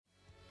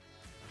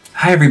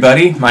Hi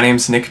everybody, my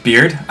name's Nick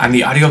Beard. I'm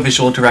the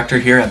audiovisual director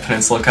here at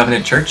Peninsula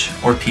Covenant Church,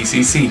 or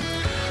PCC.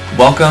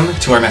 Welcome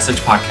to our Message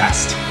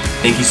Podcast.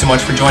 Thank you so much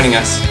for joining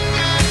us.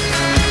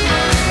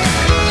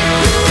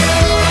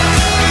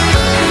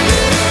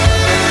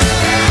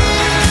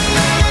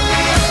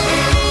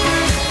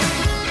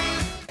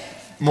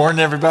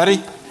 Morning,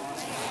 everybody.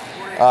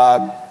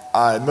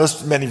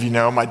 Many of you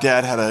know my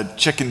dad had a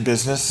chicken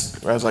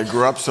business as I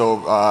grew up,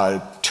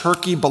 so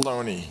turkey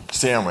bologna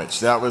sandwich.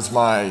 That was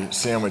my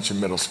sandwich in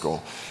middle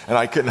school, and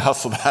I couldn't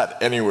hustle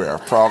that anywhere.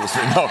 Promise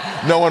me,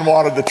 no one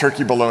wanted the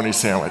turkey bologna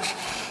sandwich.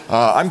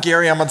 I'm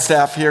Gary. I'm on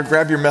staff here.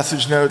 Grab your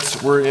message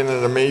notes. We're in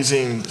an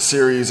amazing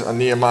series on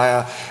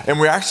Nehemiah,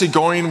 and we're actually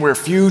going where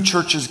few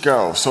churches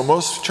go. So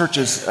most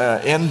churches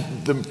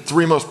and the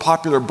three most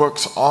popular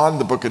books on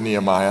the book of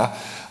Nehemiah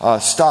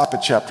stop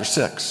at chapter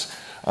 6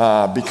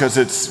 because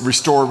it's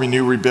restore,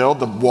 renew,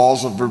 rebuild. The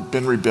walls have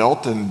been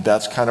rebuilt, and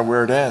that's kind of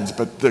where it ends.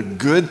 But the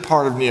good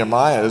part of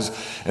Nehemiah is,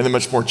 and the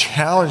much more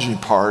challenging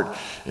part,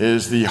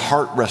 is the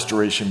heart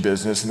restoration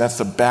business, and that's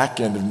the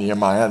back end of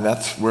Nehemiah, and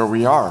that's where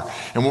we are.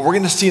 And what we're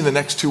going to see in the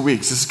next 2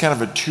 weeks, this is kind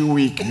of a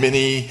 2-week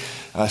mini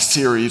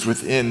series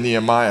within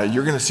Nehemiah.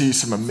 You're going to see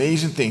some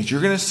amazing things.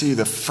 You're going to see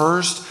the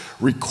first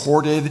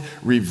recorded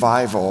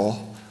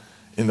revival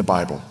in the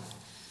Bible.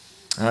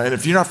 And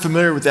if you're not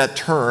familiar with that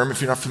term,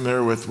 if you're not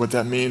familiar with what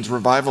that means,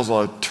 revival is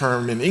a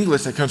term in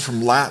English that comes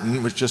from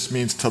Latin, which just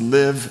means to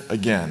live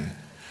again,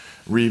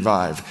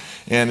 revive.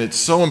 And it's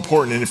so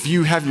important. And if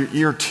you have your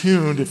ear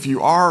tuned, if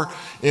you are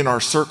in our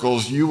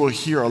circles, you will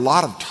hear a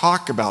lot of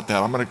talk about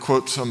that. I'm going to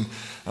quote some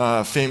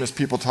famous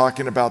people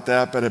talking about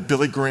that. But at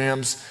Billy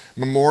Graham's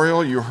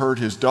memorial, you heard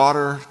his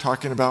daughter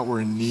talking about we're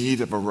in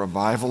need of a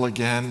revival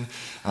again,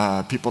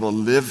 people to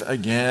live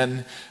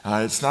again.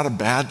 It's not a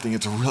bad thing.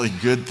 It's a really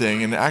good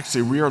thing. And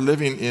actually, we are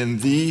living in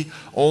the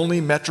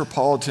only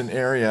metropolitan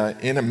area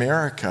in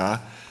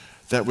America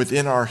that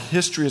within our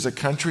history as a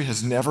country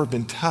has never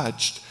been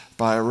touched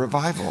by a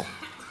revival.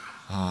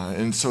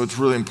 And so it's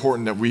really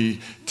important that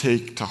we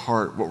take to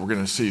heart what we're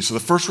going to see. So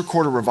the first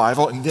recorded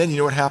revival, and then you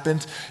know what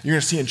happens? You're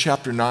going to see in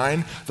chapter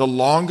 9, the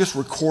longest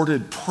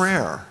recorded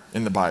prayer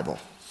in the Bible.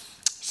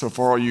 So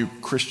for all you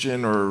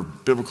Christian or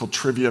biblical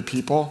trivia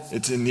people,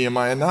 it's in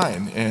Nehemiah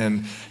 9.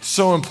 And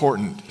so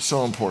important,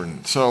 so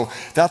important. So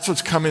that's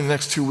what's coming the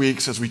next 2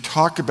 weeks as we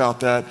talk about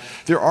that.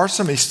 There are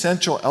some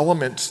essential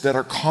elements that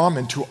are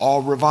common to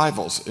all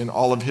revivals in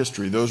all of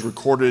history. Those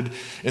recorded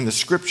in the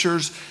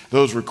scriptures,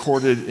 those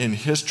recorded in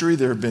history.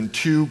 There have been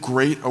 2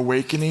 great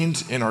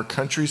awakenings in our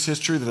country's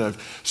history that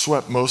have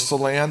swept most of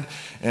the land.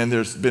 And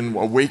there's been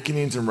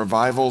awakenings and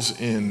revivals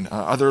in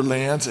other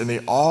lands. And they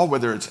all,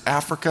 whether it's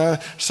Africa,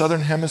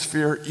 Southern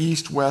Hemisphere,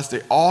 East, West,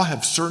 they all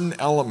have certain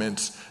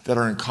elements that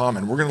are in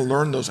common. We're going to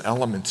learn those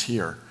elements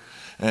here.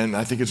 And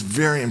I think it's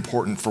very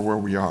important for where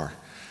we are.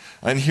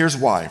 And here's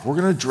why. We're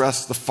going to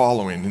address the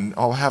following. And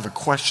I'll have a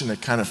question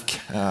that kind of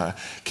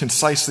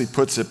concisely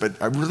puts it.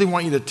 But I really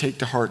want you to take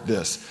to heart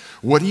this.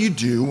 What do you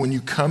do when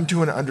you come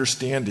to an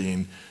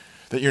understanding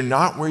that you're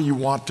not where you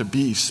want to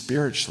be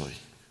spiritually?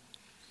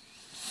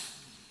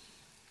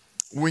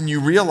 When you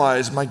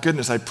realize, my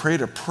goodness, I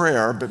prayed a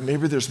prayer, but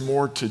maybe there's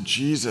more to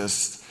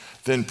Jesus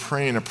than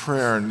praying a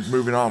prayer and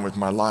moving on with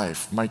my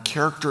life. My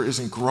character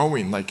isn't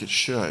growing like it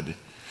should.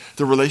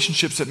 The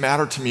relationships that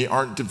matter to me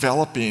aren't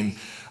developing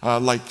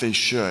like they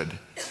should.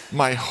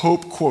 My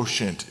hope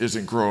quotient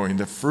isn't growing.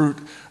 The fruit,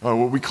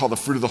 what we call the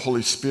fruit of the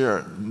Holy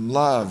Spirit,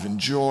 love and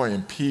joy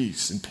and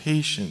peace and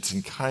patience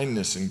and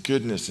kindness and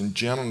goodness and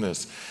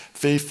gentleness,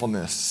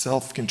 faithfulness,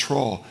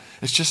 self-control.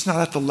 It's just not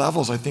at the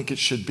levels I think it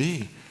should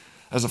be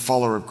as a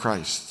follower of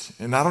Christ.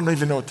 And I don't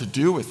even know what to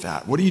do with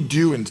that. What do you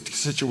do in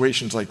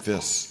situations like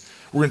this?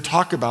 We're going to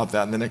talk about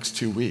that in the next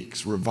 2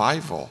 weeks.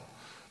 Revival,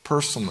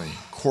 personally,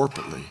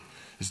 corporately,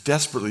 is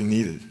desperately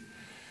needed.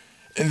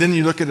 And then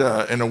you look at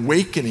an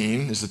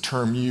awakening is the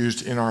term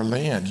used in our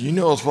land. You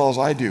know as well as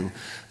I do,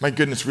 my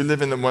goodness, we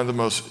live in one of the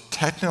most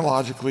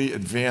technologically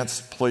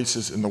advanced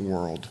places in the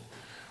world,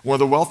 one of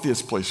the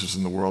wealthiest places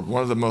in the world,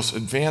 one of the most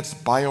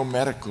advanced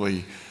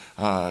biomedically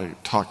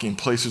talking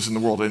places in the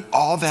world, and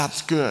all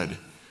that's good,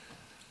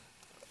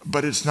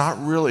 but it's not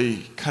really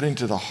cutting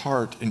to the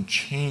heart and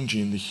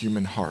changing the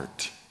human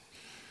heart.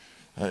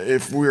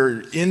 If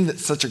we're in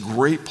such a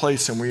great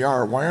place, and we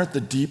are, why aren't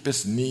the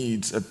deepest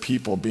needs of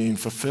people being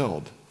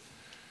fulfilled?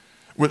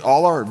 With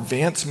all our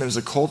advancement as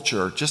a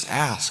culture, just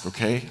ask,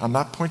 okay? I'm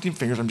not pointing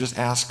fingers, I'm just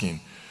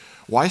asking.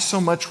 Why so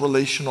much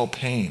relational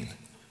pain?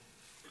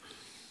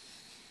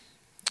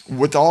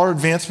 With all our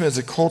advancement as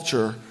a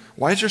culture,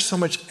 why is there so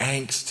much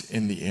angst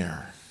in the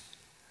air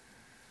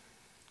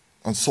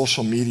on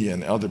social media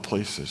and other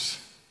places?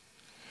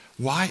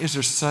 Why is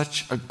there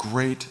such a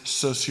great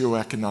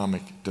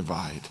socioeconomic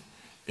divide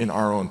in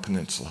our own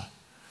peninsula?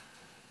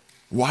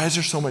 Why is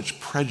there so much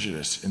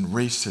prejudice and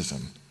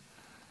racism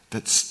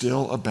that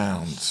still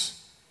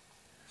abounds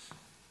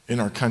in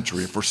our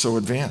country if we're so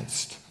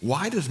advanced?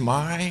 Why does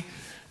my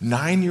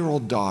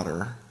 9-year-old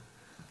daughter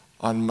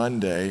on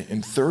Monday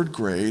in 3rd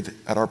grade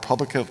at our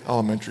public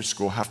elementary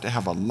school have to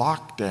have a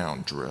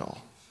lockdown drill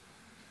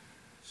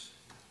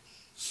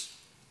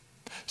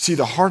See,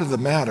 the heart of the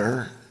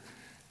matter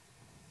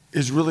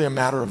is really a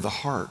matter of the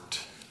heart.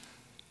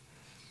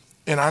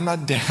 And I'm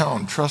not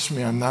down. Trust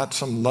me, I'm not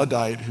some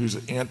Luddite who's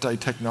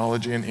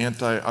anti-technology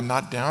and I'm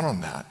not down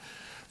on that.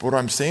 But what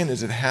I'm saying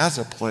is it has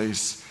a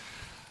place,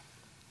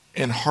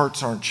 and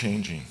hearts aren't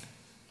changing.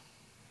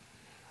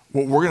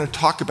 What we're going to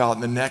talk about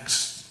in the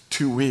next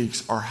 2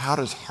 weeks are how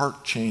does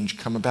heart change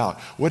come about?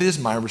 What is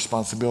my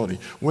responsibility?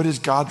 What is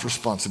God's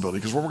responsibility?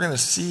 Because what we're going to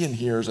see in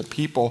here is a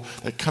people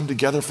that come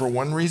together for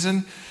one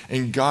reason,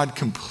 and God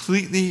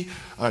completely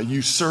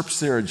usurps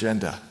their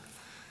agenda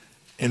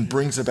and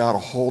brings about a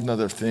whole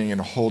nother thing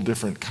and a whole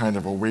different kind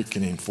of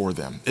awakening for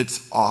them.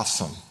 It's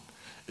awesome.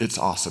 It's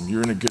awesome.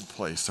 You're in a good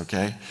place,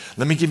 okay?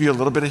 Let me give you a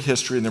little bit of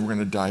history, and then we're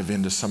going to dive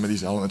into some of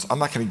these elements. I'm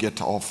not going to get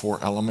to all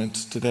 4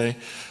 elements today,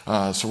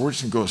 so we're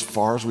just going to go as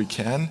far as we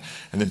can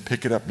and then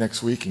pick it up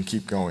next week and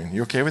keep going.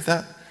 You okay with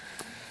that?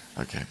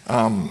 Okay.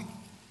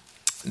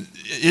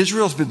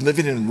 Israel's been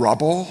living in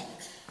rubble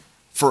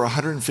for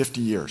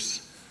 150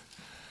 years.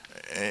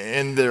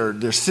 And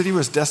their city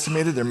was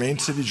decimated, their main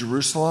city,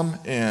 Jerusalem,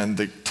 and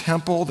the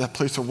temple, that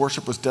place of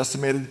worship, was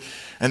decimated,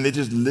 and they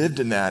just lived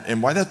in that.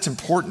 And why that's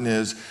important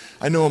is,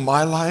 I know in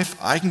my life,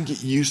 I can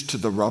get used to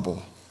the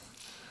rubble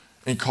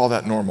and call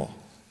that normal.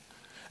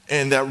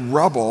 And that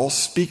rubble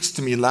speaks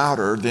to me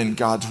louder than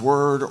God's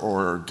word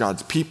or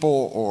God's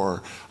people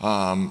or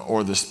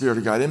the Spirit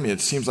of God in me. It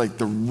seems like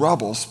the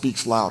rubble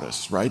speaks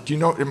loudest, right? Do you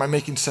know, am I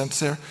making sense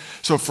there?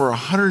 So for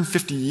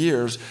 150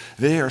 years,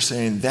 they are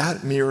saying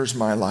that mirrors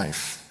my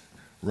life.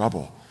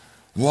 Rubble.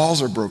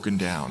 Walls are broken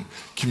down.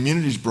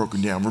 Communities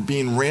broken down. We're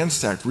being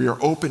ransacked. We are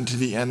open to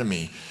the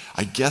enemy.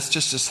 I guess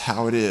just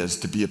how it is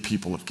to be a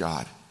people of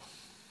God.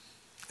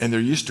 And they're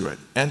used to it.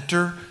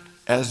 Enter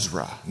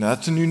Ezra. Now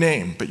that's a new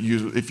name, but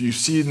if you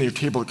see it in your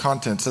table of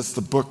contents, that's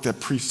the book that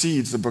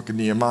precedes the book of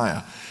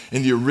Nehemiah.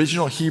 In the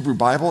original Hebrew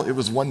Bible, it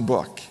was one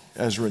book.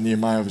 Ezra and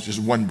Nehemiah was just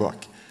one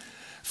book.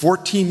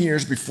 14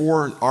 years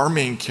before our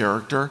main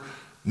character,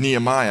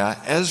 Nehemiah,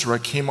 Ezra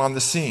came on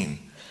the scene.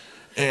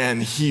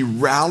 And he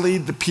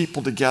rallied the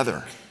people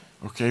together,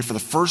 okay, for the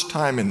first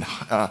time in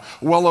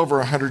well over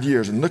 100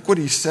 years. And look what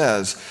he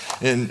says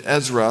in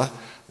Ezra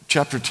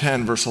chapter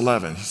 10, verse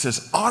 11. He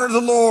says, honor the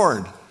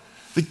Lord,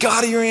 the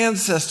God of your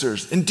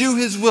ancestors, and do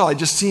his will. I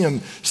just see him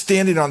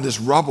standing on this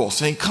rubble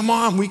saying, come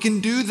on, we can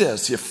do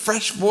this. You have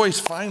fresh voice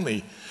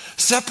finally.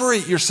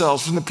 Separate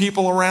yourselves from the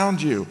people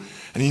around you.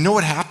 And you know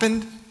what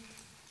happened?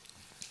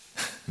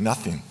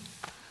 Nothing.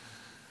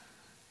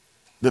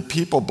 The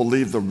people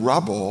believed the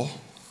rubble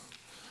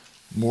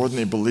more than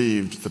they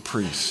believed the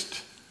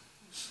priest.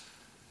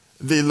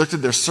 They looked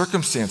at their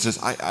circumstances.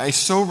 I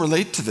so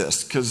relate to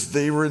this because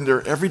they were in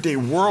their everyday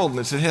world and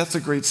they said, hey, that's a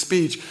great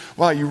speech.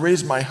 Wow, you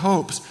raised my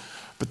hopes.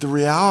 But the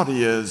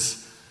reality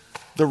is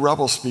the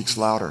rubble speaks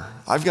louder.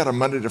 I've got a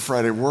Monday to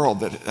Friday world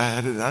that I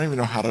don't even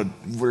know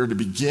where to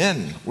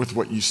begin with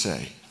what you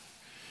say.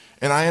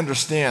 And I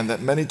understand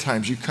that many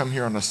times you come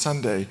here on a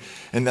Sunday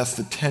and that's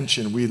the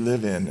tension we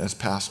live in as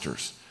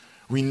pastors.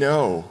 We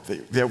know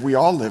that we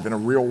all live in a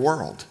real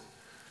world.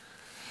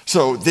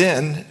 So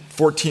then,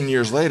 14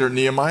 years later,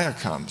 Nehemiah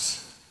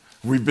comes.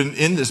 We've been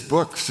in this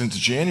book since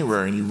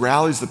January, and he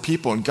rallies the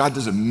people, and God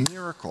does a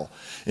miracle.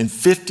 In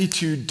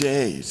 52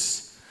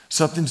 days,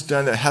 something's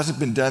done that hasn't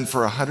been done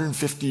for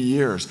 150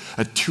 years.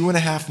 A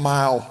 2.5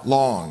 mile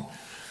long,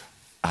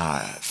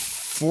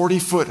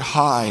 40-foot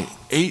high,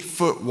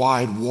 8-foot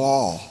wide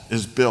wall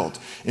is built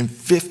in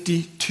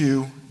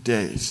 52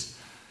 days.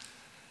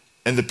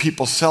 And the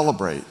people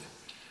celebrate.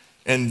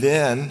 And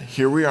then,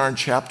 here we are in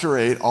chapter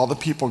 8, all the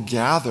people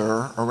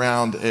gather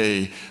around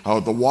the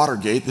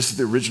Watergate. This is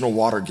the original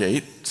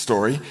Watergate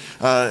story.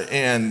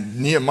 And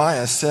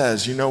Nehemiah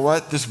says, you know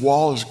what? This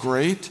wall is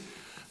great,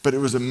 but it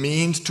was a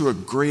means to a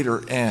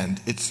greater end.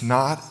 It's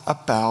not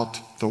about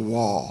the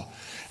wall.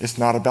 It's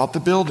not about the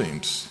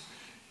buildings.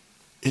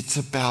 It's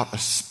about a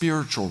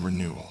spiritual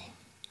renewal.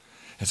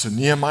 And so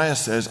Nehemiah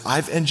says,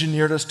 I've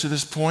engineered us to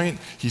this point.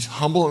 He's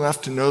humble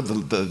enough to know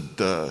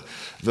the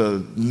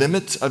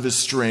limits of his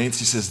strengths.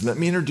 He says, let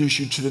me introduce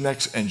you to the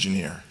next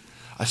engineer,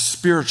 a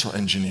spiritual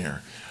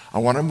engineer. I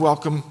want to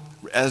welcome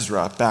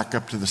Ezra back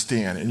up to the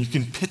stand. And you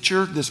can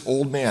picture this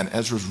old man.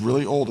 Ezra's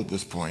really old at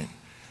this point,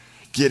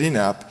 getting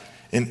up.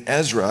 And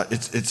Ezra,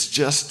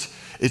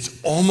 it's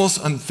almost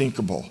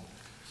unthinkable.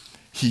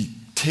 He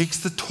takes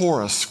the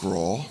Torah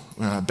scroll.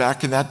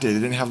 Back in that day, they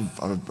didn't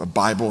have a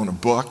Bible and a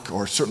book,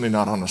 or certainly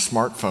not on a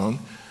smartphone.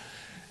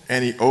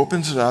 And he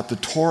opens it up. The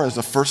Torah is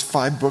the first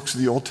 5 books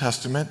of the Old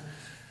Testament,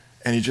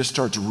 and he just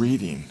starts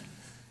reading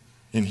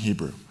in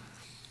Hebrew.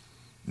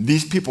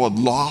 These people had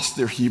lost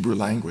their Hebrew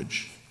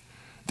language.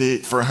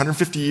 For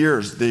 150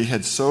 years, they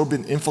had so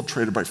been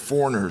infiltrated by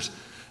foreigners,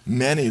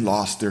 many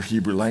lost their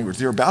Hebrew language.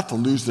 They were about to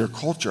lose their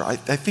culture. I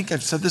think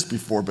I've said this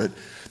before, but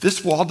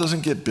this wall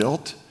doesn't get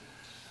built.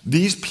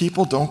 These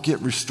people don't get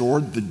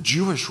restored. The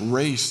Jewish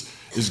race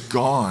is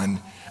gone,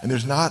 and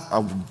there's not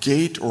a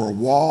gate or a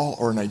wall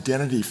or an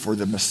identity for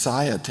the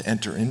Messiah to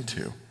enter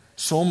into.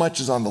 So much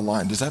is on the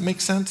line. Does that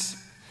make sense?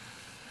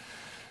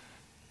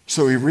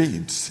 So he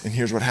reads, and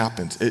here's what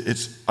happens.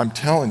 I'm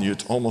telling you,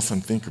 it's almost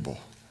unthinkable.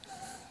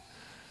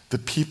 The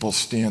people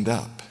stand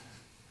up,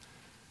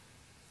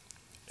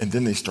 and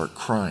then they start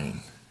crying.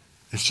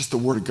 It's just the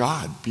word of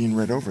God being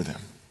read over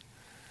them.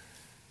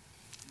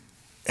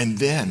 And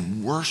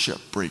then worship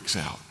breaks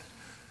out.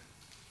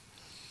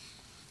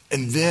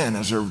 And then,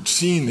 as they're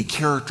seeing the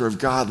character of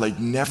God like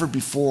never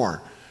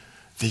before,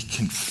 they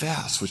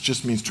confess, which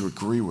just means to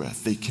agree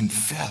with. They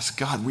confess,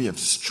 God, we have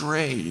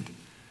strayed.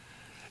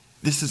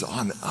 This is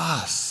on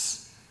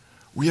us.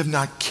 We have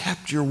not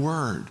kept your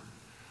word.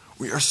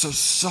 We are so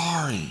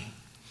sorry.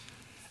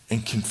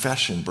 And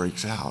confession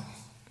breaks out.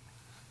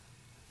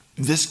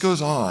 This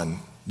goes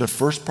on, the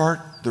first part,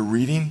 the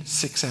reading,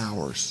 6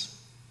 hours.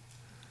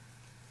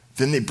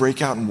 Then they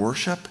break out in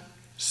worship,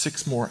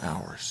 6 more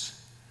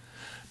hours.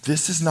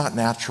 This is not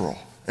natural,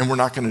 and we're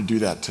not going to do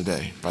that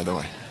today, by the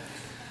way.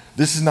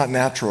 This is not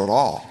natural at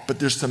all, but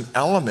there's some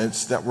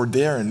elements that were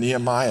there in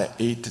Nehemiah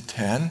 8 to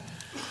 10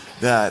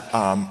 that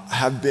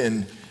have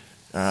been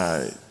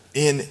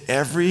in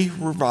every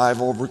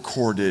revival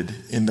recorded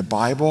in the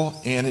Bible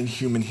and in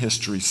human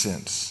history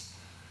since.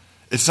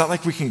 It's not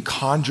like we can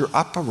conjure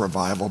up a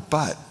revival,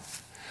 but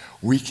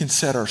we can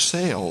set our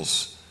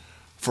sails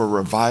for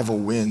revival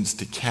winds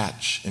to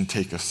catch and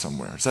take us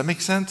somewhere. Does that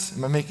make sense?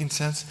 Am I making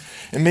sense?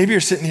 And maybe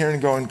you're sitting here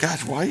and going,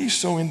 gosh, why are you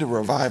so into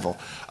revival?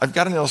 I've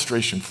got an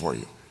illustration for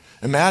you.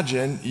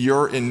 Imagine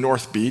you're in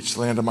North Beach,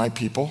 land of my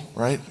people,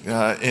 right,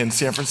 in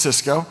San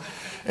Francisco,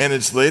 and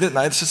it's late at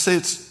night. Let's just say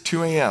it's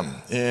 2 a.m.,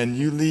 and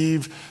you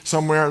leave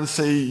somewhere. Let's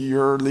say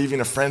you're leaving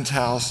a friend's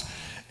house,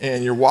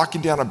 and you're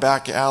walking down a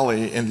back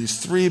alley, and these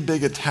 3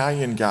 big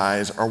Italian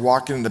guys are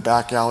walking in the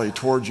back alley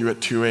towards you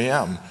at 2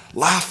 a.m.,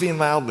 laughing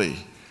loudly.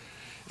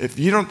 If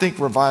you don't think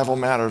revival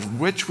matters,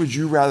 which would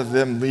you rather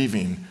them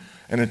leaving?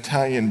 An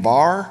Italian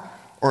bar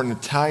or an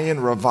Italian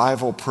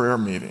revival prayer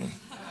meeting?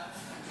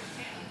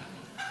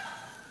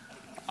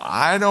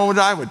 I know what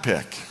I would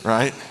pick,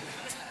 right?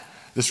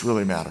 This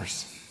really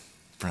matters,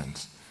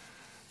 friends.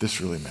 This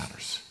really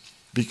matters.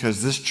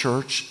 Because this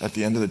church, at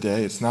the end of the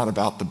day, it's not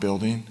about the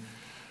building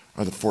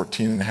or the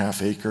 14 and a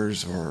half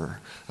acres or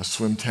a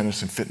swim,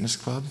 tennis, and fitness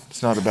club.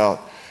 It's not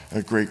about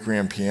a great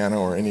grand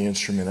piano or any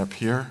instrument up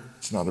here.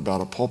 It's not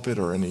about a pulpit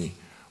or any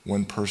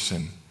one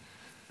person.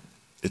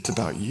 It's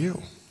about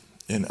you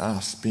and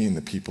us being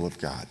the people of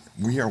God.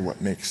 We are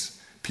what makes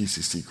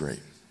PCC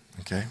great,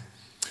 okay?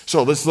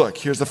 So let's look.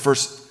 Here's the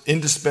first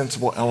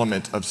indispensable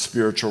element of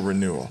spiritual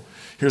renewal.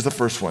 Here's the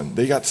first one.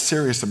 They got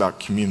serious about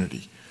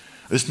community.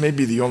 This may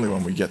be the only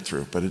one we get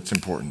through, but it's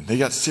important. They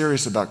got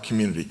serious about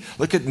community.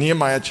 Look at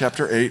Nehemiah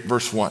chapter 8,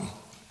 verse 1.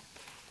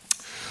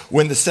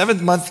 When the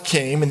 7th month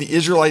came and the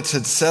Israelites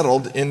had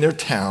settled in their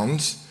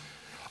towns,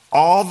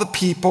 all the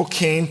people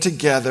came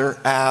together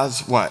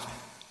as what?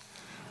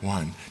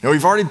 One. Now,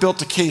 we've already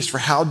built a case for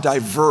how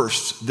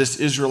diverse this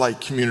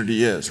Israelite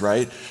community is,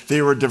 right?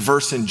 They were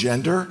diverse in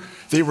gender.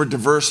 They were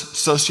diverse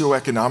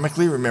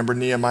socioeconomically. Remember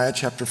Nehemiah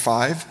chapter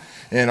 5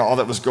 and all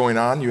that was going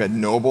on? You had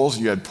nobles,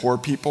 you had poor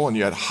people, and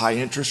you had high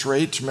interest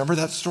rates. Remember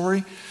that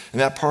story and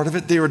that part of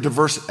it? They were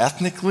diverse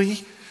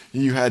ethnically.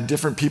 You had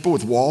different people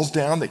with walls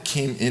down that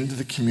came into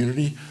the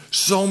community.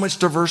 So much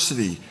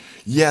diversity.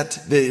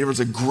 Yet there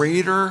was a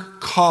greater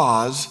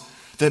cause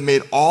that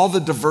made all the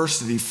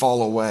diversity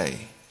fall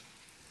away.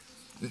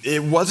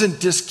 It wasn't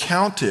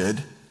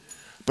discounted,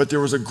 but there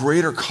was a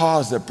greater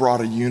cause that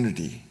brought a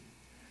unity.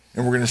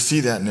 And we're going to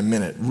see that in a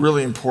minute.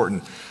 Really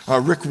important.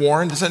 Rick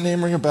Warren, does that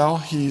name ring a bell?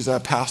 He's a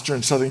pastor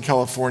in Southern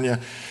California.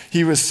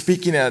 He was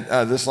speaking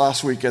at this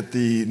last week at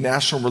the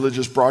National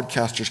Religious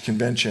Broadcasters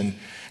Convention,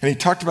 and he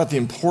talked about the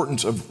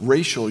importance of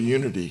racial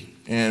unity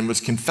and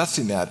was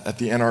confessing that at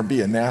the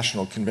NRB, a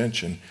national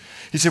convention.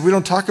 He said, we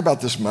don't talk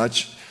about this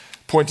much,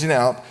 pointing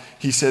out,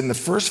 he said, in the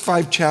first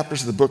 5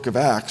 chapters of the book of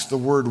Acts, the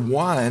word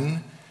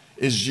one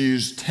is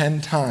used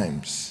 10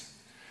 times.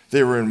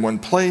 They were in one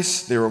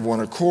place, they were of one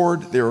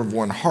accord, they were of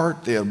one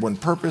heart, they had one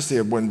purpose, they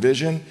had one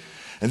vision.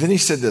 And then he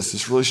said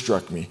this really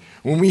struck me.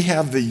 When we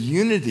have the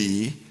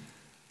unity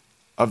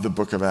of the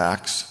book of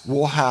Acts,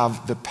 we'll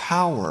have the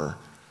power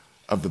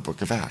of the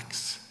book of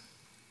Acts.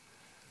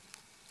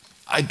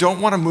 I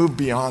don't want to move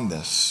beyond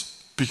this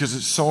because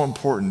it's so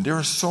important. There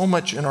is so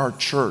much in our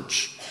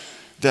church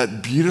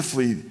that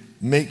beautifully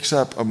makes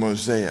up a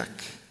mosaic.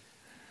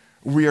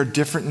 We are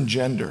different in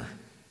gender.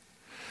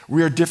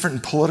 We are different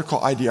in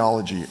political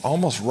ideology,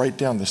 almost right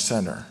down the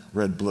center,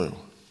 red, blue.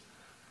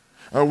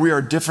 We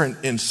are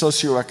different in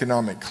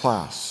socioeconomic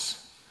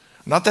class.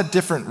 Not that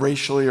different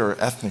racially or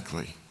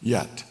ethnically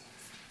yet.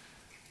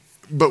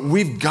 But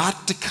we've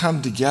got to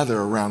come together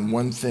around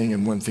one thing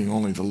and one thing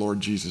only, the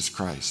Lord Jesus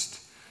Christ.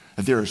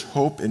 That there is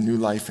hope and new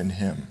life in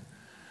him.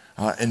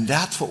 And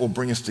that's what will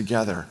bring us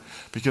together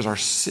because our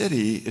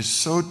city is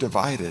so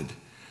divided.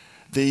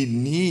 They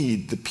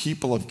need the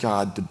people of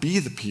God to be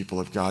the people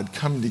of God,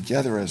 coming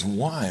together as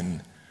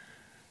one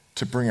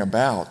to bring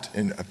about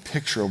a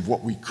picture of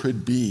what we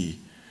could be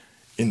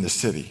in the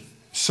city.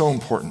 So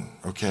important,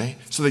 okay?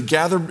 So they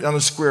gathered on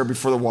the square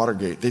before the water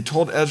gate. They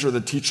told Ezra,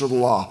 the teacher of the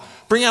law,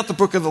 bring out the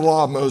book of the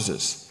law of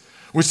Moses.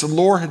 which the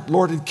Lord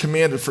had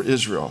commanded for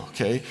Israel,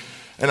 okay?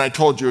 And I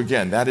told you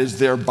again, that is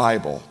their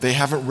Bible. They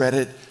haven't read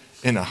it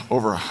in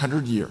over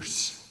 100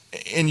 years.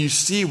 And you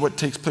see what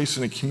takes place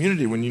in a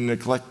community when you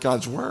neglect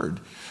God's word.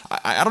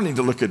 I don't need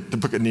to look at the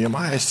book of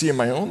Nehemiah. I see in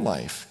my own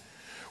life.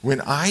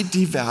 When I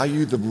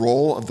devalue the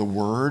role of the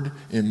word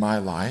in my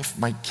life,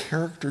 my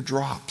character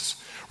drops,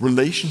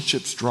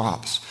 relationships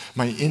drops,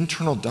 my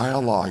internal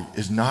dialogue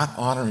is not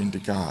honoring to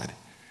God.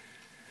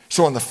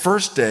 So on the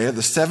first day of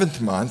the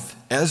 7th month,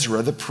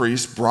 Ezra, the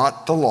priest,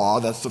 brought the law,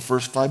 that's the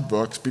first 5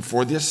 books,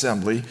 before the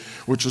assembly,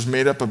 which was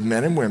made up of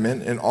men and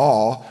women and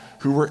all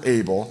who were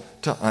able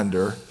to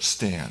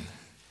understand.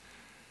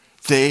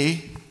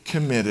 They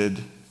committed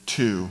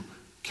to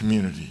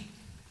community.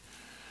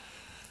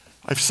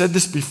 I've said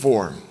this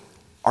before.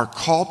 Our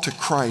call to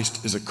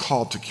Christ is a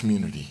call to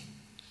community.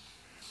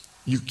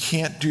 You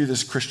can't do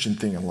this Christian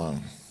thing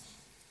alone.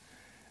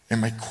 And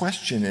my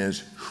question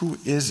is, who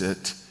is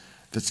it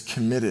that's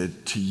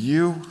committed to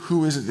you?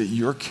 Who is it that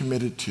you're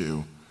committed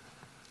to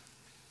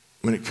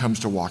when it comes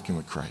to walking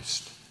with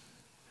Christ?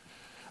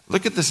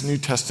 Look at this New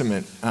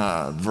Testament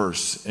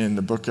verse in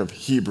the book of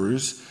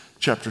Hebrews,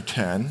 chapter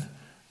 10,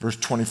 verse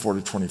 24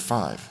 to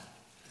 25.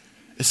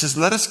 It says,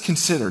 let us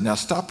consider. Now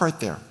stop right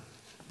there.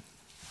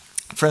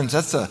 Friends,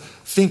 that's a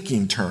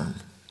thinking term.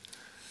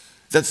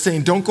 That's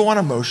saying don't go on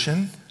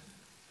emotion.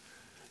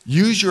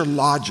 Use your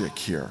logic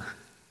here.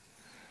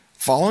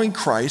 Following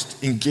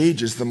Christ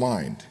engages the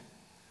mind.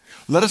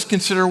 Let us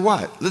consider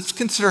what? Let's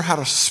consider how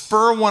to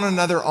spur one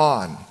another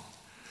on.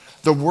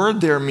 The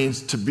word there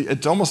means to be,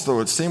 it's almost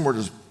though it's the same word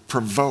as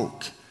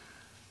provoke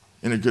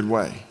in a good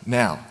way.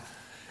 Now,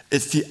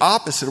 it's the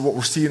opposite of what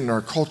we're seeing in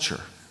our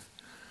culture.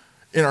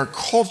 In our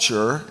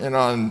culture and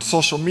on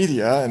social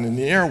media and in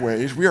the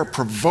airways, we are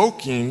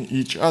provoking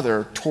each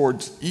other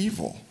towards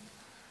evil,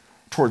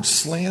 towards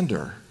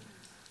slander,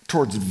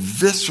 towards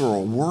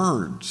visceral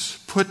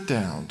words, put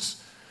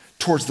downs,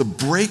 towards the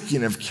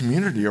breaking of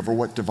community over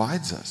what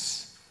divides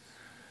us.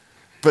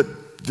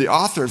 But the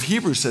author of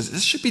Hebrews says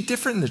this should be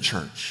different in the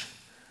church.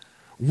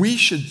 We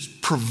should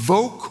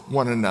provoke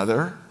one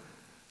another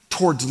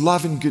towards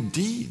love and good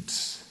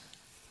deeds.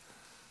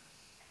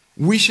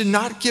 We should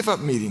not give up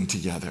meeting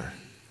together,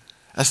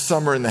 as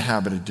some are in the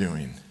habit of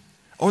doing.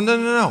 Oh,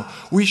 no.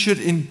 We should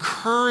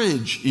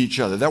encourage each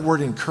other. That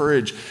word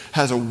encourage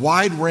has a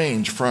wide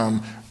range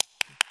from,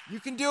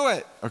 you can do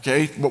it,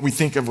 okay, what we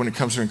think of when it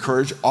comes to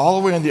encourage, all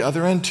the way on the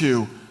other end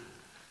to,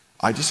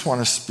 I just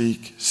want to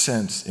speak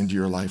sense into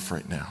your life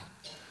right now.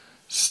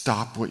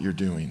 Stop what you're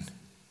doing.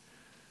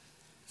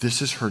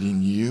 This is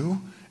hurting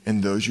you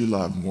and those you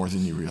love more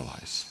than you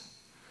realize.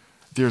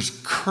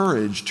 There's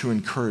courage to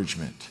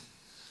encouragement,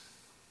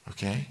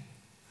 okay?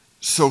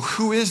 So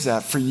who is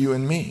that for you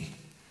and me?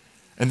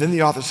 And then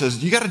the author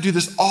says, you got to do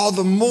this all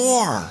the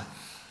more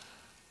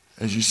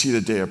as you see the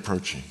day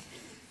approaching.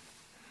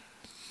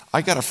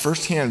 I got a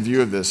firsthand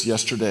view of this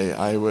yesterday.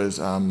 I was,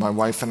 my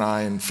wife and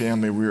I and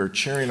family, we were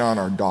cheering on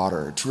our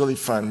daughter. It's really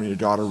fun when your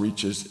daughter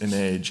reaches an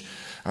age.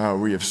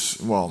 We have,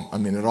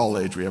 at all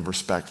age we have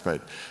respect,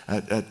 but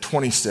at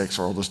 26,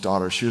 our oldest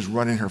daughter, she was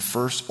running her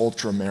first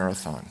ultra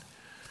marathon.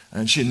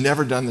 And she had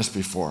never done this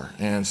before.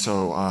 And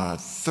so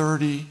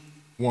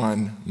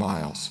 31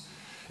 miles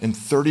in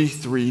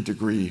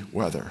 33-degree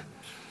weather,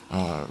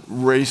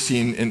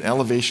 racing an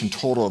elevation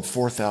total of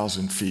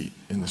 4,000 feet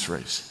in this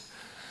race.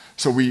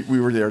 So we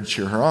were there to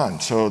cheer her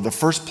on. So the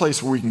first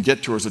place where we can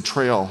get to her is a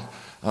trail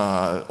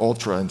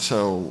ultra, and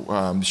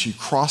so she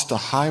crossed a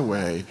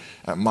highway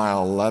at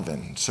mile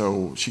 11.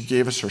 So she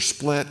gave us her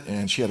split,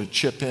 and she had a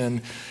chip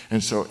in,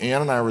 and so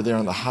Ann and I were there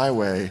on the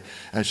highway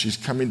as she's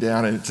coming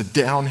down, and it's a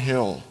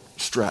downhill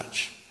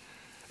stretch.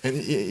 And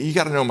you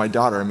got to know my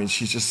daughter. I mean,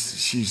 she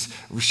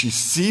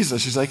sees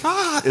us. She's like,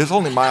 it's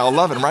only mile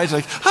 11, right? She's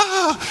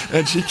like,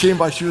 and she came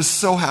by. She was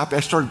so happy. I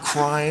started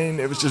crying.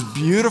 It was just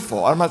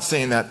beautiful. I'm not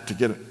saying that to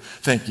get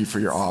thank you for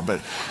your awe, but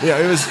yeah,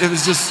 it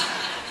was just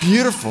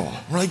beautiful.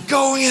 We're like,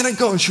 go in and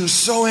go. And she was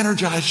so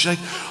energized. She's like,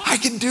 I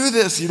can do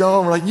this, And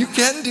we're like, you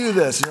can do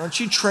this, And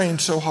she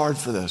trained so hard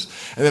for this.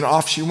 And then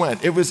off she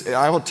went.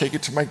 I will take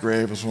it to my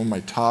grave. It was one of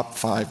my top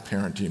 5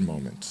 parenting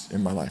moments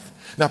in my life.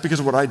 Not because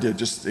of what I did,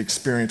 just the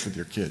experience with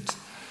your kids.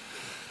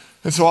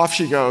 And so off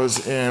she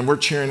goes, and we're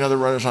cheering other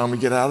runners on. We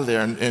get out of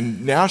there,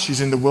 and now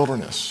she's in the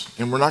wilderness,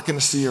 and we're not going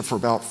to see her for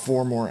about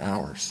 4 more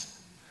hours.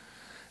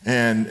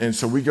 And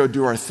so we go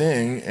do our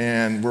thing,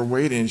 and we're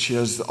waiting. She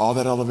has all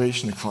that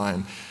elevation to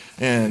climb.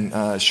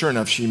 And sure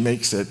enough, she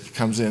makes it,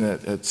 comes in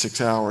at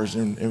 6 hours,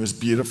 and it was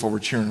beautiful. We're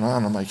cheering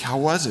on. I'm like, how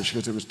was it? She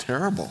goes, it was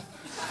terrible.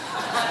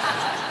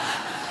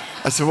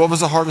 I said, what was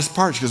the hardest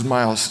part? She goes,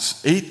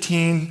 miles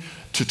 18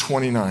 to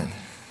 29.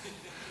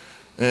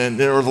 And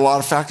there was a lot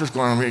of factors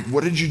going on. I'm like,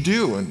 what did you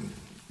do? And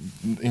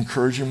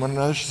encouraging one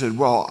another. She said,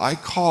 well, I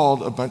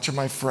called a bunch of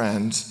my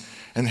friends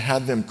and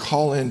had them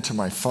call into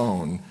my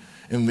phone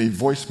and leave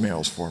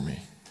voicemails for me.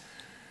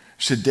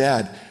 She said,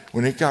 Dad,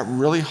 when it got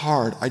really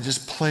hard, I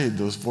just played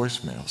those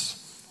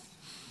voicemails.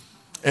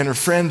 And her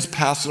friends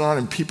passed it on,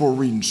 and people were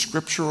reading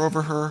scripture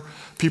over her.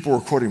 People were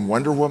quoting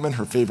Wonder Woman,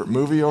 her favorite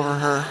movie, over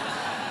her.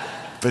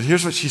 But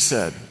here's what she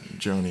said,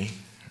 Joni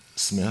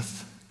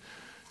Smith.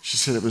 She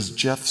said, it was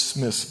Jeff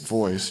Smith's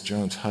voice,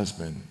 Joan's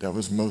husband, that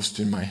was most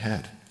in my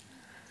head.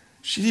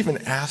 She'd even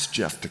asked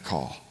Jeff to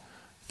call.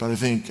 But I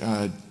think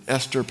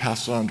Esther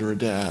passed it on to her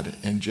dad,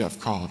 and Jeff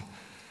called.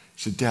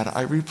 She said, Dad,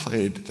 I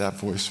replayed that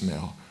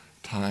voicemail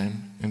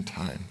time and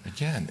time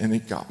again, and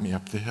it got me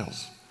up the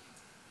hills.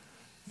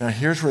 Now,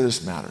 here's where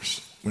this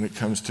matters when it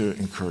comes to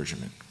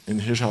encouragement,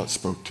 and here's how it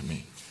spoke to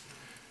me.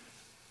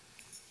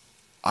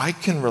 I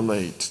can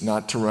relate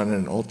not to running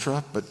an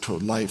ultra, but to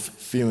life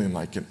feeling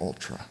like an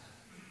ultra.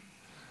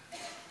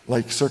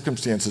 Like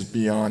circumstances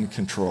beyond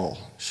control.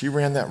 She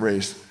ran that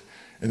race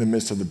in the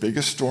midst of the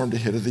biggest storm to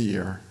hit of the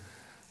year.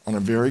 On a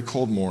very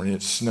cold morning,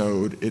 it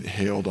snowed, it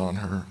hailed on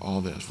her,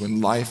 all this. When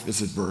life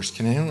is adverse,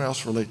 can anyone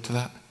else relate to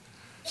that?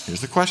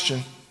 Here's the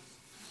question.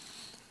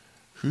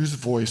 Whose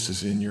voice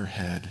is in your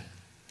head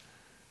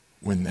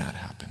when that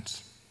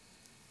happens?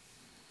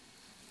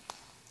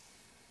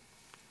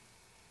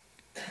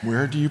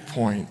 Where do you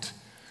point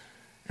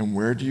and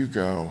where do you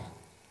go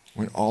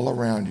when all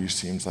around you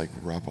seems like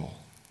rubble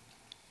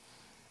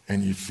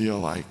and you feel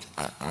like,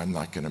 I'm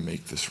not going to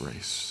make this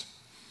race?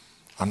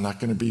 I'm not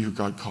going to be who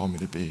God called me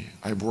to be.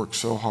 I've worked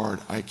so hard,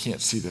 I can't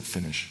see the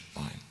finish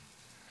line.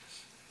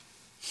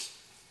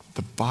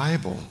 The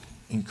Bible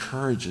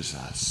encourages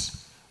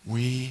us.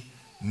 We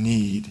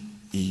need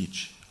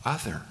each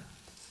other.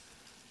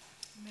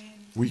 Amen.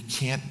 We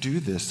can't do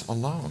this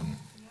alone.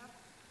 Yep.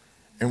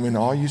 And when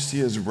all you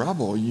see is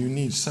rubble, you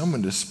need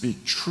someone to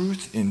speak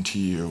truth into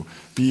you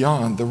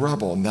beyond the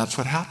rubble. And that's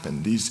what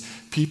happened. These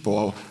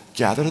people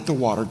gathered at the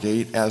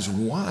Watergate as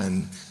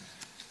one.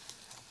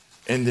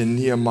 And then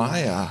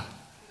Nehemiah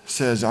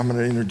says, I'm going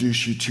to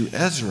introduce you to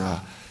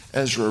Ezra.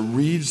 Ezra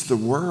reads the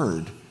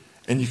word,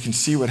 and you can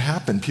see what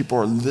happened. People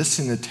are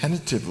listening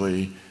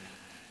attentively,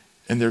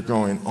 and they're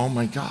going, oh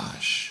my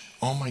gosh,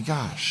 oh my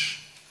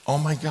gosh, oh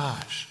my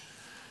gosh.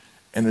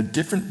 And a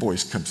different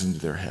voice comes into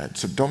their head.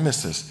 So don't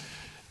miss this.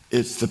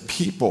 It's the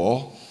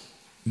people,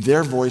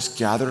 their voice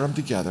gathered them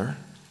together,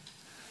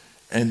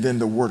 and then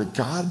the word of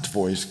God's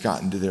voice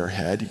got into their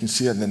head. You can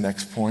see that in the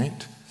next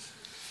point.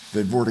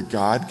 The word of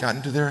God got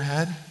into their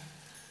head,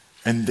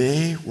 and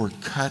they were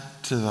cut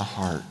to the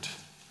heart.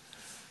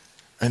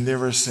 And they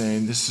were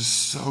saying, this is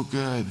so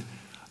good.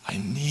 I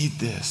need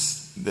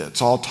this. It's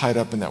all tied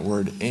up in that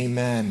word,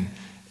 amen,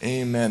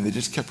 amen. They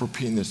just kept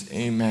repeating this,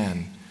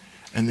 amen.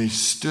 And they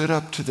stood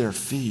up to their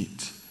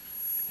feet,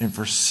 and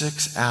for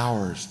 6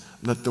 hours,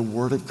 let the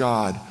word of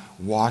God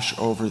wash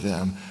over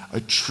them,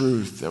 a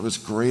truth that was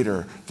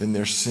greater than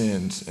their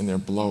sins and their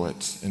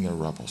blow-its and their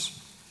rebels.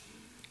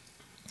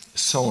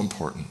 So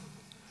important.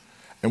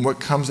 And what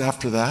comes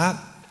after that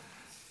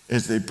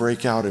is they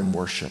break out in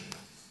worship.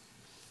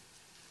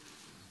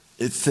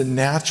 It's the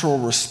natural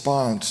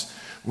response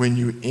when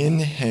you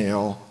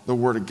inhale the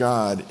Word of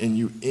God and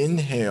you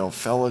inhale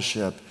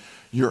fellowship,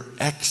 your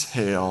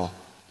exhale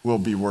will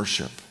be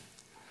worship.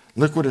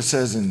 Look what it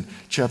says in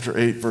chapter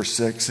 8, verse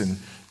 6. And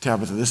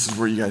Tabitha, this is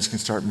where you guys can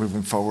start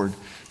moving forward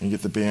and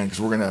get the band,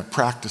 because we're going to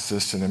practice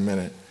this in a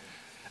minute.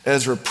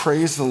 Ezra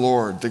praised the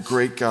Lord, the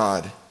great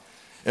God.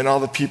 And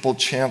all the people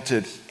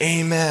chanted,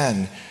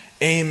 amen,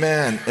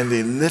 amen. And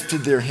they lifted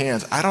their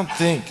hands. I don't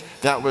think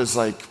that was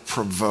like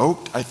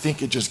provoked. I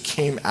think it just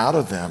came out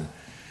of them.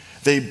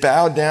 They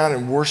bowed down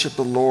and worshiped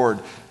the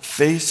Lord,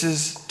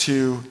 faces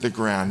to the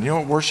ground. You know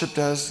what worship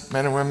does,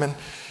 men and women?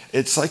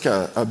 It's like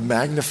a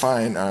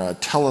magnifying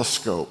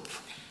telescope.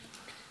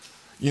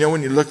 You know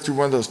when you look through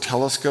one of those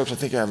telescopes, I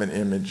think I have an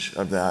image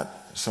of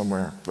that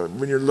somewhere. But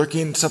when you're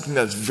looking at something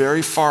that's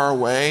very far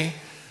away,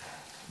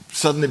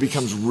 suddenly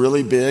becomes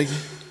really big.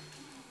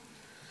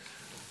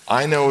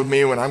 I know with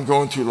me, when I'm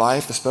going through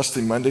life,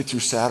 especially Monday through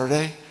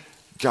Saturday,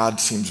 God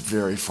seems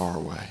very far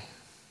away.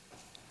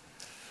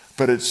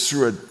 But it's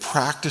through a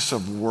practice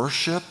of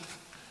worship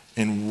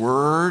and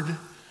word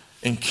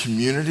and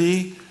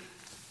community,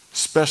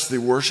 especially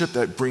worship,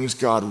 that brings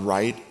God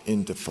right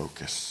into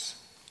focus.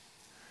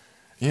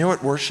 You know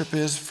what worship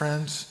is,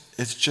 friends?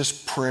 It's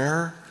just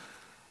prayer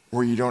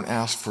where you don't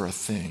ask for a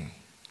thing.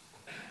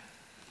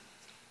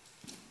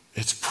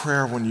 It's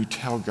prayer when you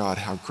tell God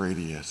how great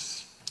He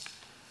is.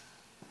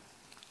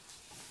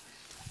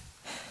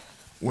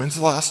 When's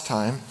the last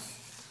time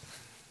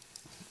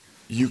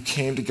you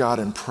came to God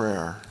in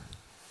prayer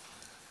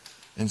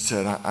and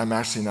said, I'm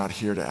actually not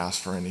here to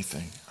ask for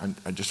anything.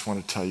 I just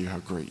want to tell you how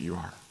great you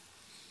are.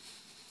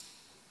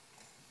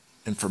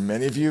 And for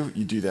many of you,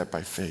 you do that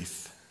by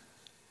faith.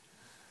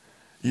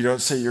 You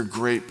don't say you're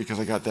great because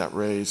I got that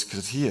raise,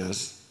 because He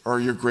is, or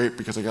you're great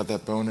because I got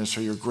that bonus,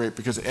 or you're great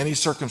because of any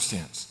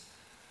circumstance.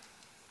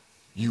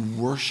 You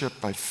worship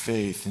by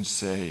faith and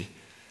say,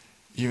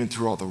 even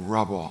through all the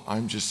rubble,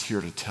 I'm just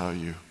here to tell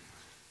you,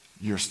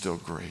 you're still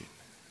great.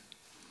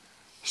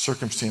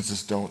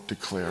 Circumstances don't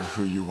declare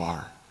who you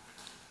are,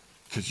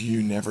 because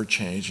you never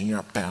change and you're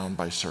not bound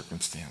by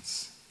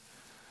circumstance.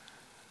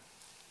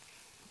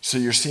 So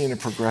you're seeing a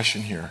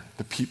progression here.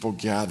 The people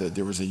gathered,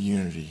 there was a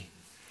unity.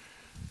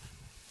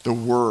 The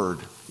word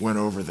went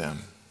over them,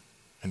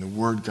 and the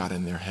word got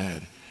in their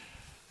head.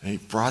 And he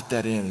brought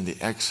that in, and the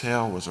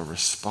exhale was a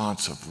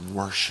response of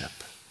worship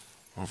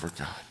over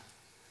God.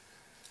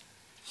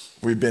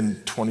 We've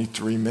been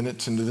 23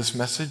 minutes into this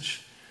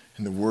message,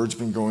 and the word's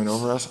been going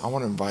over us. I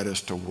want to invite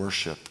us to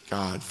worship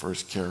God for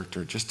his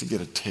character, just to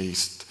get a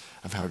taste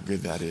of how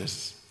good that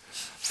is.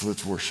 So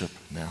let's worship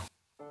now.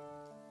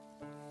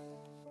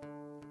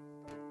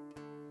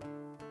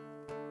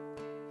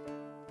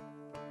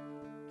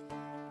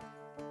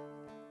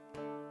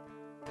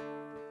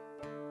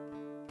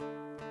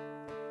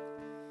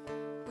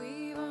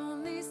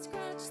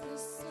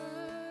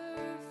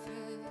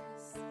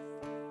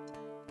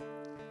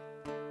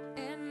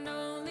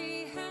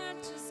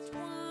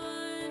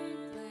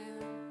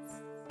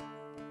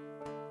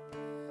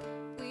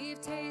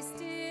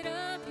 Tasted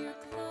of your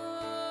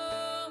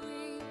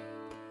glory,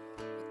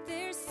 but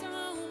there's so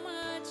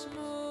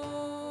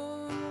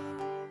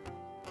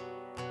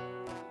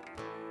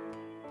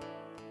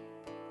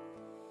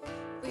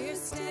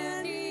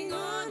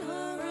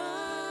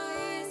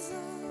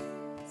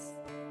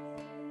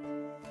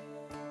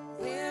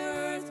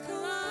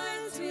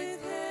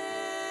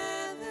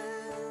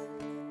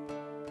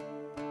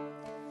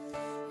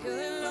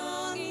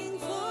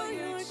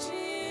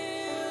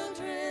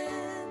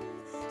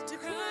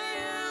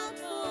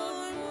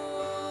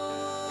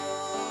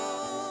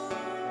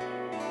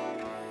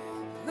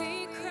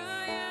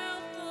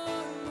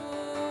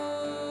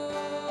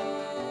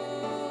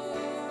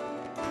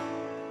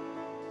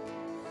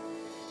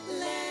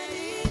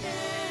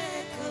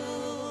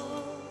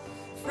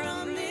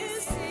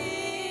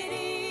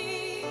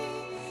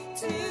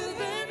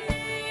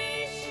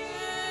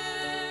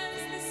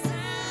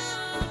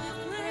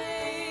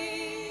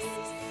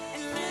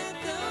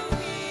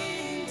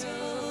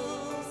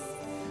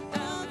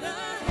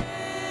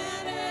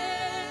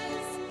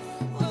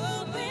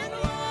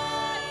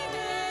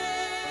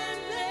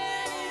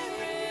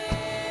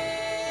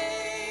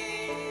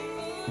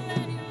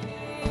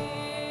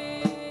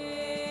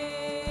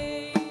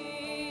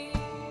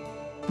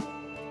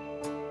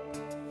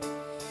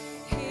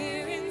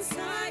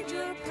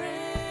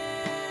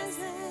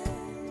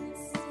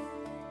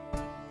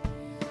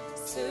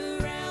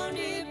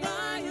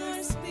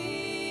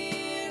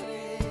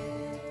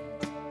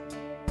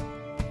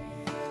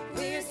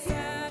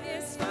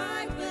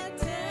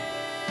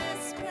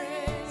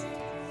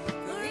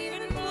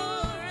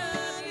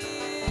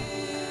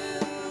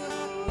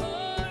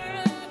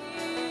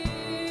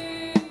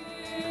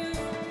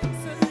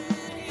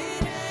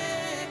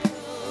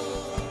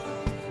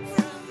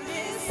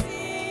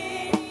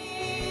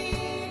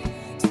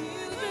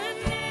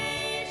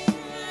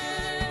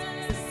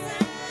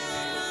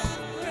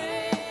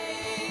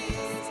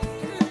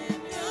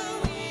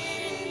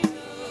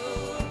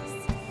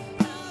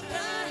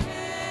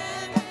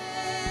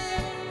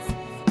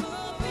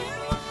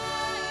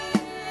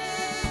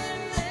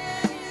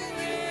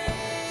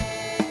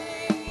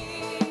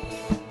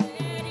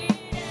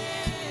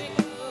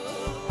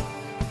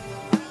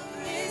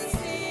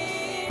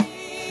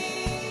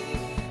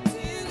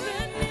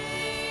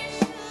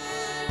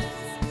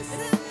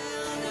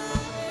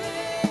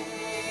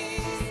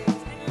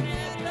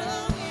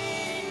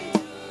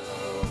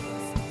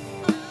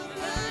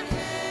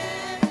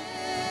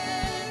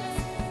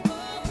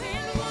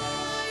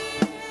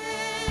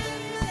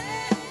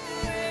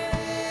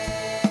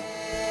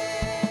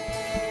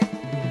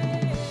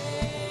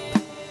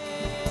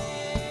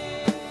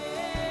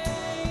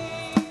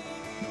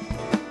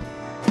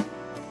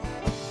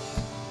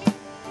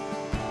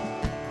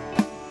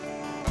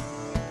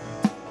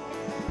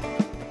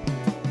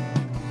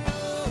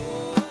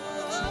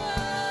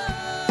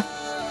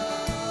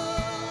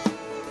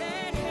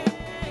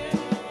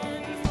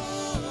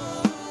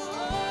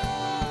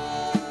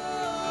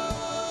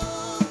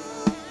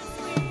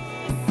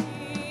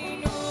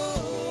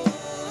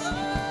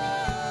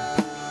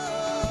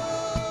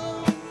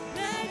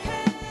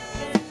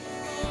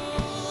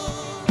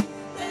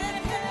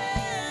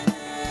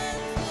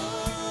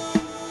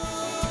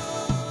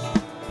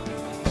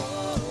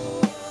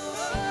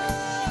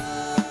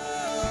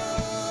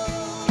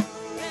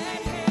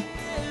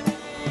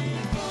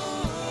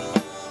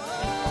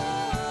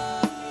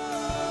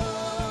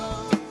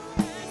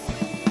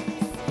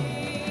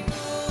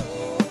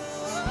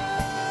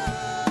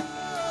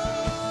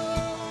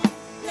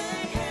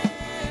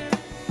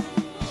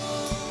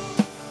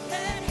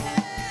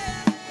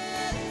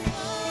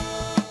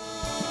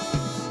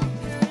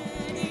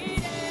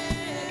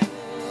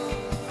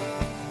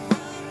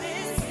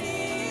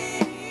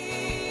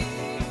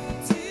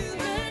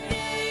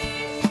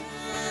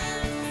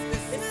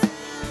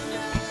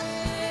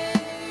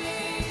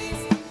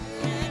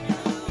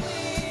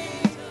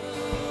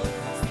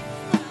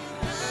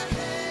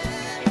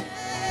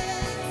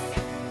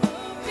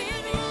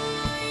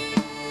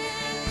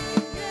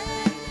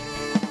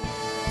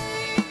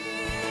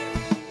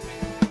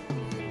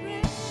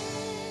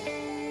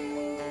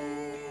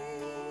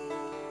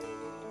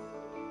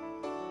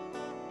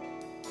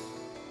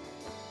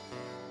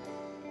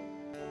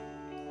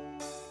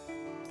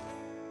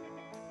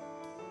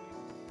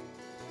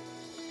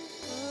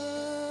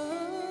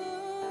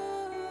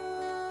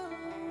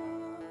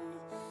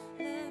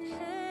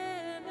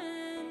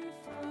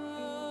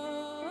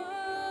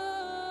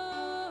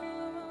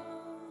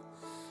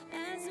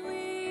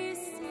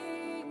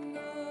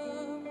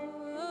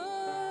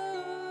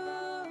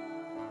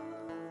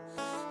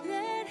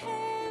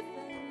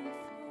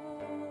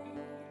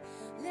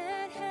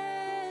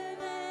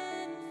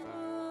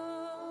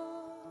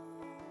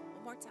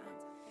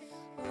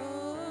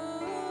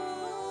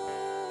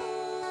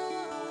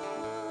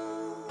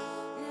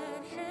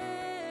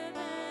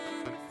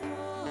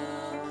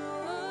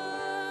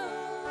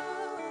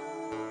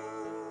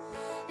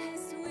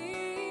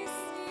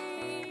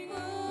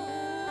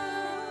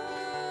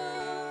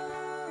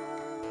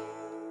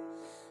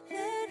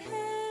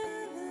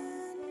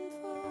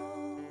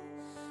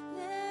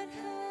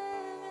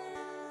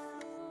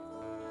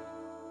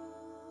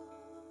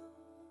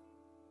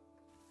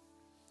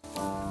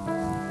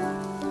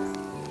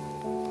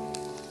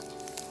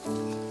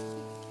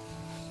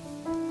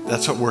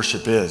That's what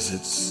worship is.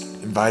 It's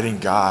inviting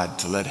God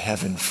to let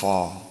heaven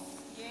fall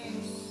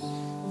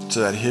so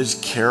that his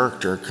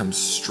character comes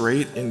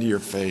straight into your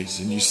face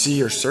and you see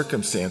your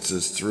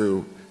circumstances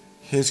through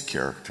his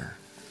character,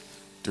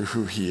 through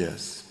who he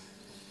is.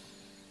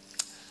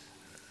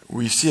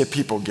 We see a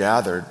people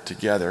gathered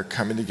together,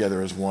 coming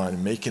together as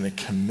one, making a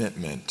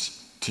commitment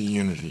to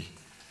unity.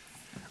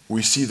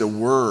 We see the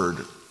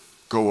word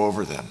go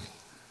over them.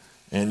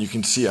 And you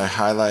can see I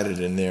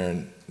highlighted in there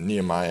in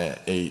Nehemiah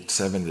 8,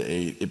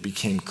 7-8, it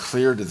became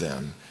clear to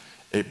them.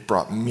 It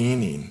brought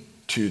meaning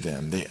to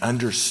them. They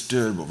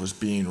understood what was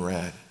being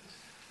read.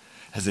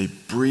 As they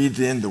breathed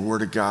in the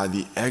word of God,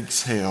 the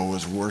exhale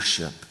was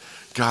worship.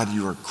 God,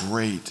 you are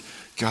great.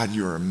 God,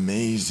 you are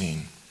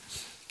amazing.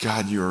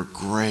 God, you are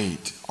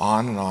great.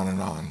 On and on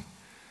and on.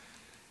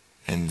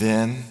 And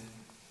then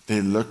they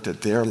looked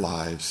at their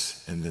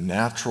lives, and the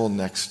natural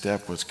next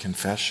step was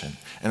confession.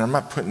 And I'm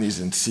not putting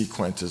these in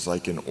sequences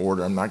like in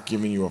order. I'm not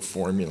giving you a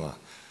formula.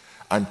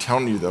 I'm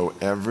telling you, though,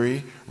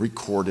 every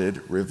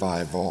recorded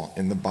revival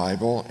in the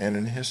Bible and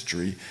in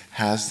history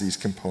has these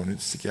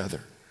components together.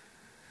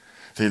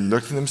 They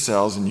looked at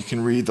themselves, and you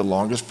can read the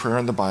longest prayer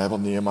in the Bible,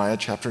 Nehemiah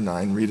chapter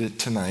 9, read it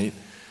tonight.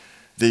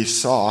 They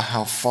saw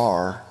how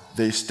far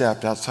they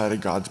stepped outside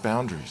of God's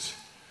boundaries.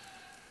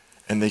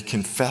 And they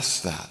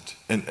confessed that.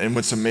 And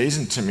what's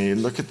amazing to me,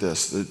 look at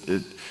this,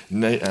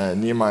 Nehemiah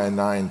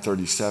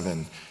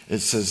 9:37, it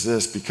says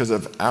this, because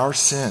of our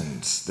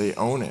sins, they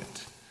own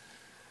it.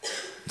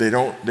 They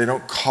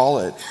don't call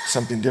it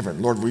something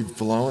different. Lord, we've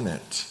blown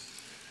it.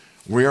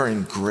 We are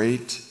in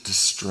great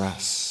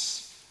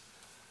distress.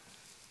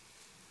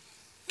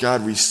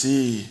 God, we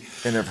see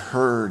and have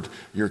heard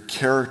your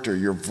character,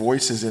 your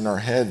voices in our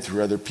head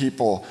through other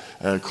people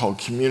called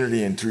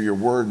community and through your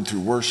word and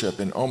through worship.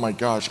 And oh my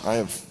gosh, I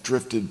have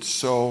drifted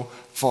so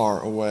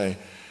far away.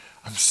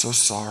 I'm so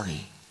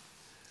sorry.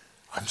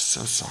 I'm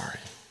so sorry.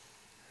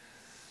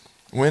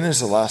 When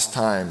is the last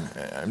time,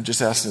 I'm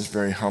just asking this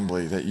very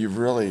humbly, that you've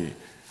really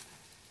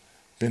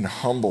been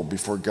humble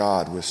before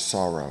God with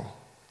sorrow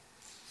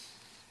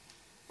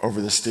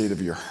over the state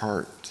of your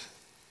heart,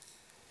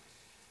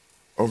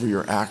 over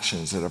your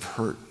actions that have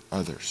hurt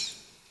others?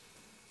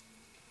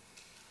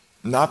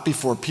 Not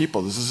before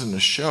people. This isn't a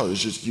show. It's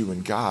just you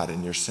and God,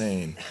 and you're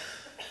saying,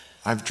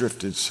 I've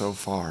drifted so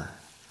far.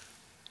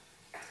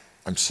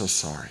 I'm so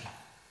sorry.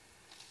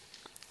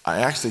 I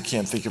actually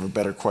can't think of a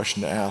better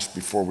question to ask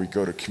before we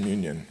go to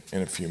communion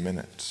in a few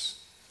minutes.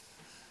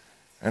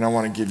 And I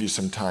want to give you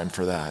some time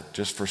for that,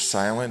 just for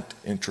silent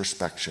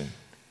introspection.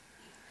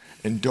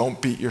 And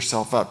don't beat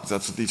yourself up, because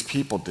that's what these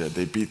people did.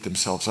 They beat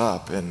themselves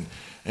up. And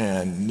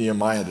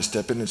Nehemiah had to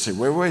step in and say,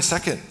 wait a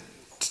second,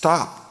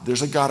 stop.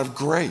 There's a God of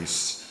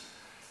grace.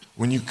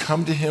 When you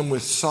come to him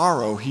with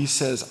sorrow, he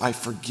says, I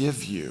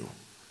forgive you.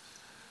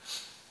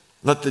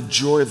 Let the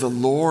joy of the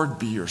Lord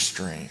be your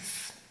strength.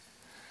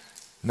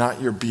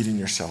 Not your beating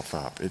yourself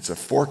up. It's a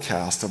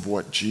forecast of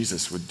what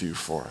Jesus would do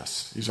for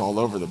us. He's all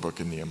over the book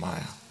of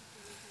Nehemiah.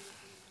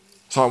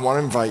 So I want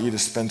to invite you to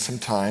spend some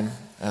time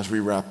as we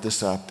wrap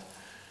this up.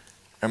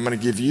 I'm going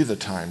to give you the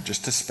time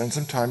just to spend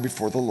some time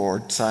before the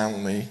Lord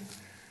silently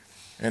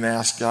and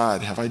ask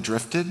God, have I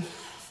drifted?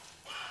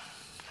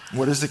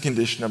 What is the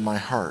condition of my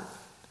heart?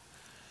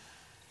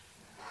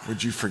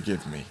 Would you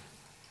forgive me?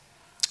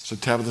 So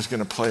Tabitha's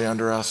going to play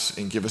under us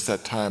and give us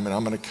that time, and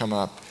I'm going to come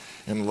up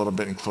in a little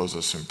bit and close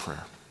us in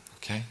prayer.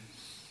 Okay?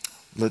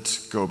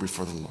 Let's go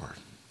before the Lord.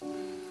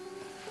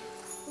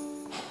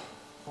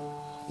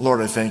 Lord,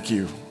 I thank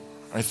you.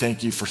 I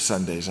thank you for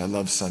Sundays. I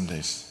love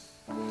Sundays.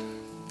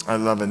 I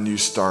love a new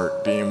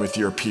start, being with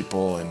your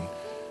people and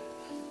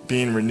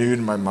being renewed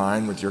in my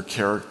mind with your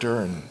character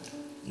and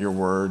your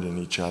word and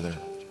each other.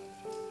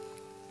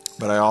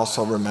 But I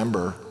also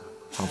remember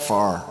how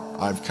far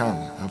I've come,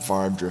 how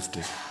far I've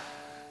drifted.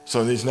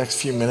 So in these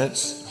next few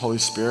minutes, Holy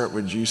Spirit,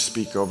 would you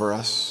speak over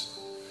us?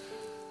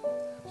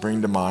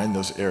 Bring to mind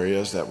those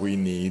areas that we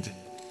need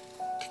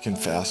to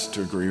confess,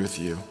 to agree with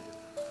you.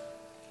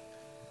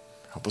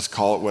 Help us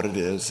call it what it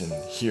is and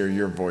hear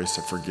your voice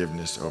of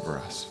forgiveness over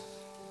us.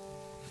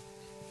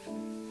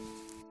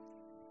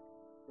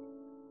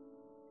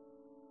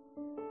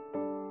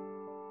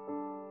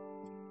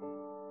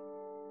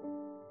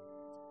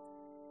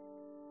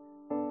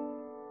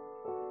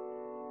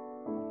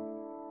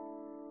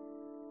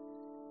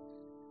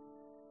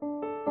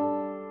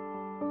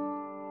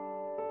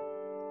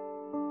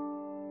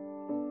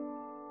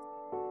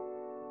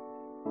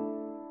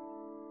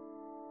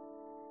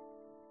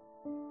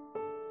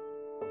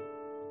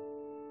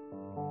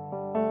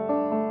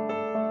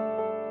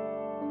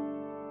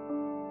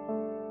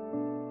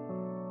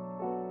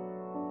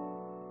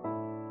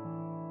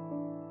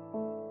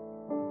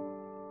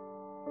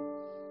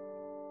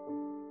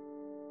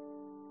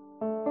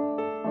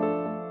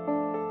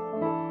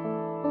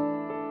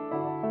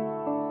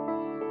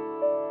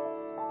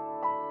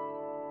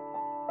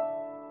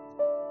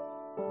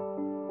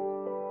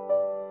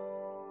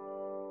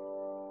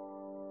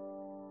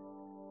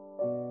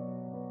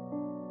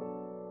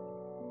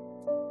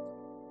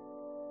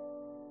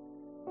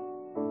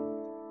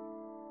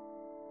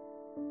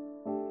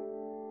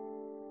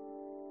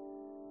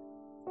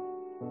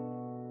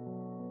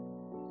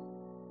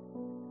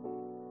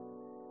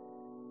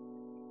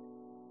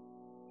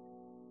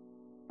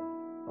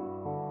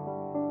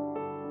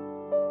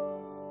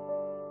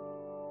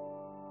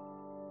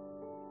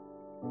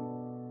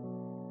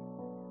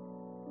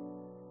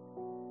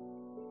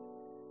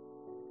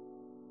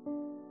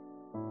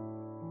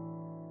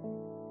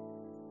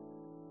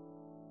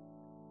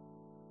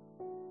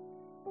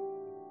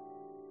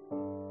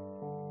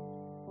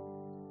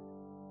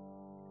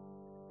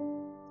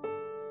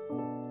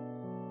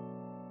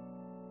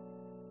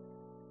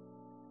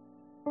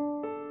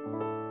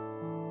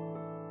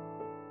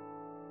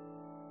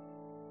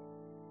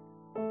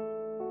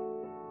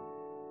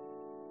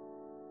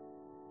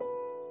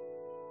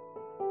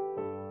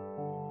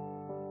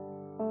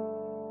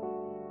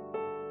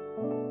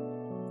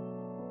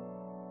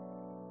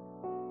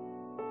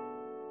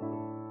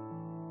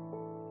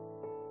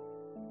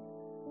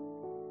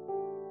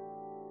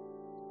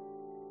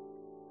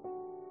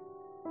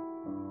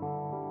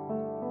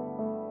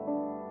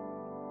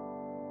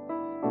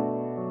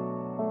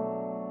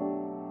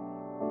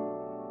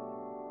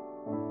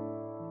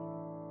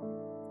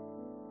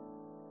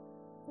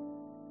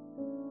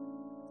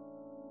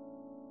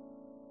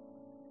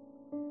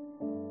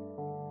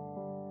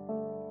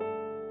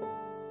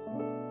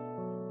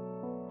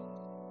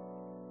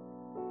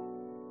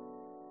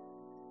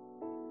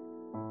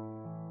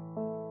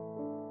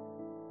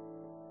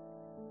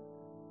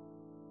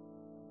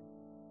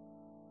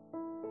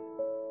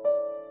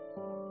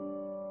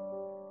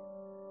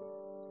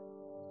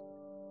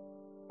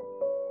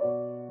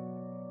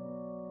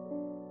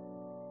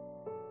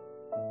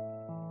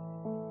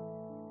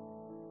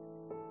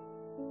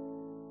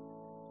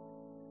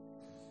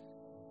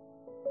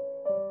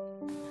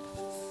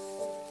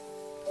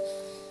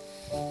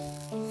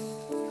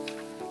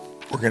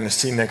 going to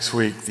see next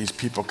week these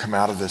people come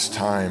out of this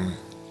time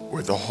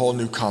with a whole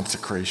new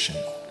consecration,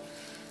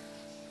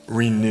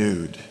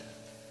 renewed,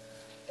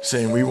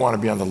 saying we want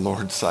to be on the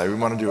Lord's side. We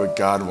want to do what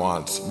God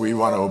wants. We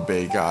want to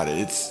obey God.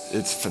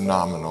 It's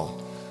phenomenal.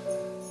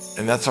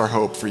 And that's our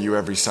hope for you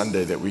every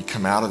Sunday, that we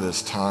come out of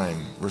this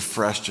time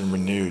refreshed and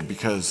renewed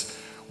because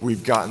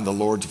we've gotten the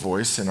Lord's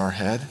voice in our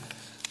head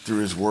through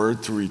his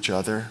word, through each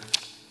other,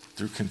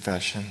 through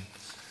confession,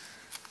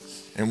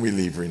 and we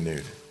leave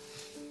renewed.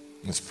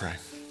 Let's pray.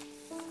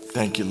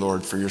 Thank you,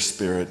 Lord, for your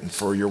Spirit and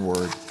for your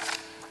word.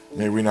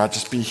 May we not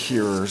just be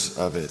hearers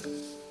of it,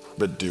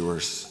 but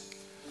doers.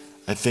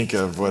 I think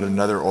of what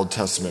another Old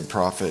Testament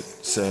prophet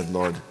said,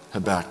 Lord,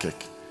 Habakkuk.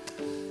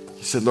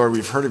 He said, Lord,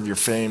 we've heard of your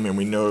fame and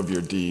we know of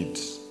your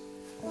deeds.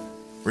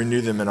 Renew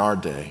them in our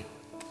day.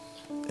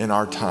 In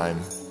our time,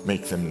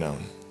 make them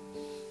known.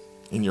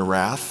 In your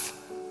wrath,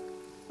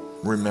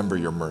 remember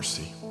your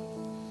mercy.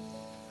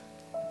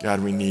 God,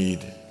 we need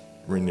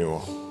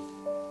renewal.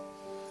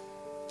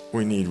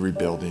 We need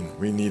rebuilding.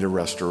 We need a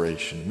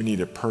restoration. We need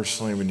it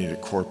personally. We need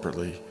it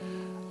corporately.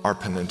 Our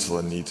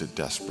peninsula needs it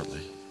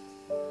desperately.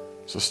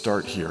 So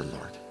start here,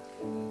 Lord.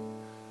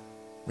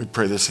 We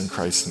pray this in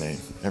Christ's name.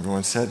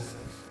 Everyone said?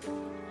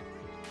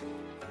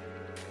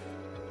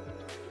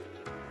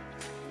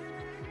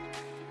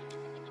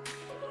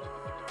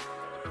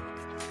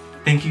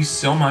 Thank you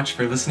so much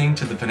for listening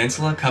to the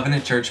Peninsula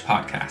Covenant Church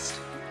podcast.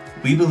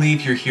 We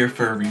believe you're here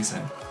for a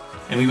reason,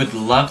 and we would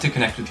love to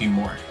connect with you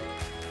more.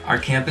 Our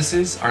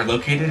campuses are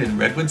located in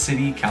Redwood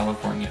City,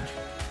 California.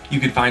 You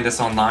can find us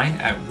online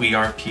at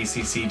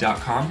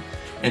wearepcc.com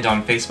and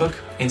on Facebook,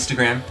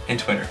 Instagram, and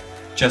Twitter.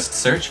 Just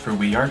search for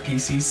We Are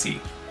PCC.